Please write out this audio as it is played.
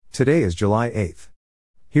Today is July 8th.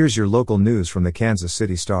 Here's your local news from the Kansas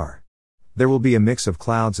City Star. There will be a mix of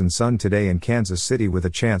clouds and sun today in Kansas City with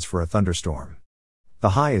a chance for a thunderstorm.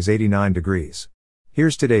 The high is 89 degrees.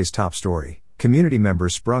 Here's today's top story. Community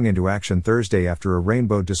members sprung into action Thursday after a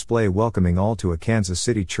rainbow display welcoming all to a Kansas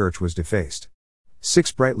City church was defaced.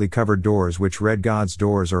 6 brightly covered doors which read "God's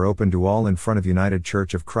doors are open to all" in front of United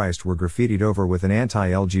Church of Christ were graffitied over with an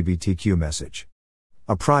anti-LGBTQ message.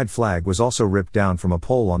 A pride flag was also ripped down from a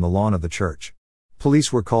pole on the lawn of the church.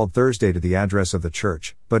 Police were called Thursday to the address of the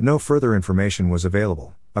church, but no further information was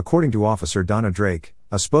available, according to Officer Donna Drake,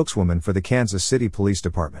 a spokeswoman for the Kansas City Police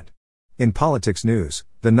Department. In politics news,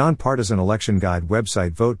 the nonpartisan election guide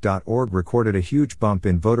website vote.org recorded a huge bump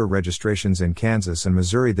in voter registrations in Kansas and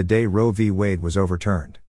Missouri the day Roe v. Wade was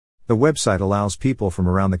overturned. The website allows people from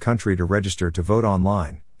around the country to register to vote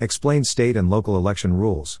online, explains state and local election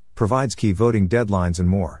rules, provides key voting deadlines and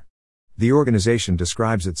more. The organization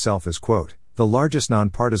describes itself as, quote, the largest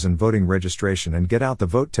nonpartisan voting registration and get out the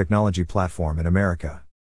vote technology platform in America.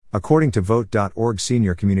 According to vote.org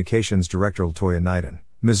Senior Communications Director Latoya Knighton,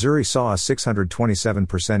 Missouri saw a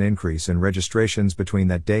 627% increase in registrations between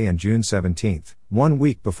that day and June 17, 1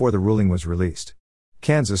 week before the ruling was released.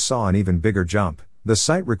 Kansas saw an even bigger jump. The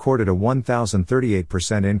site recorded a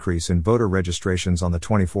 1,038% increase in voter registrations on the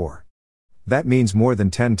 24th. That means more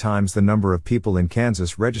than 10 times the number of people in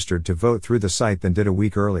Kansas registered to vote through the site than did a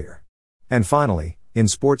week earlier. And finally, in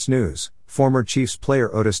sports news, former Chiefs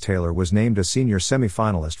player Otis Taylor was named a senior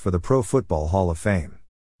semifinalist for the Pro Football Hall of Fame.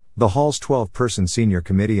 The Hall's 12-person senior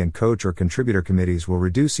committee and coach or contributor committees will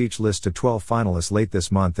reduce each list to 12 finalists late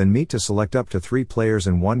this month and meet to select up to 3 players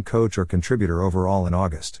and 1 coach or contributor overall in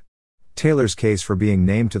August. Taylor's case for being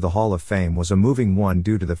named to the Hall of Fame was a moving one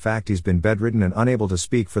due to the fact he's been bedridden and unable to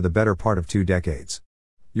speak for the better part of 2 decades.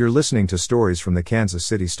 You're listening to stories from the Kansas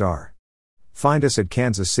City Star. Find us at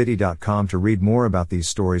kansascity.com to read more about these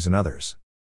stories and others.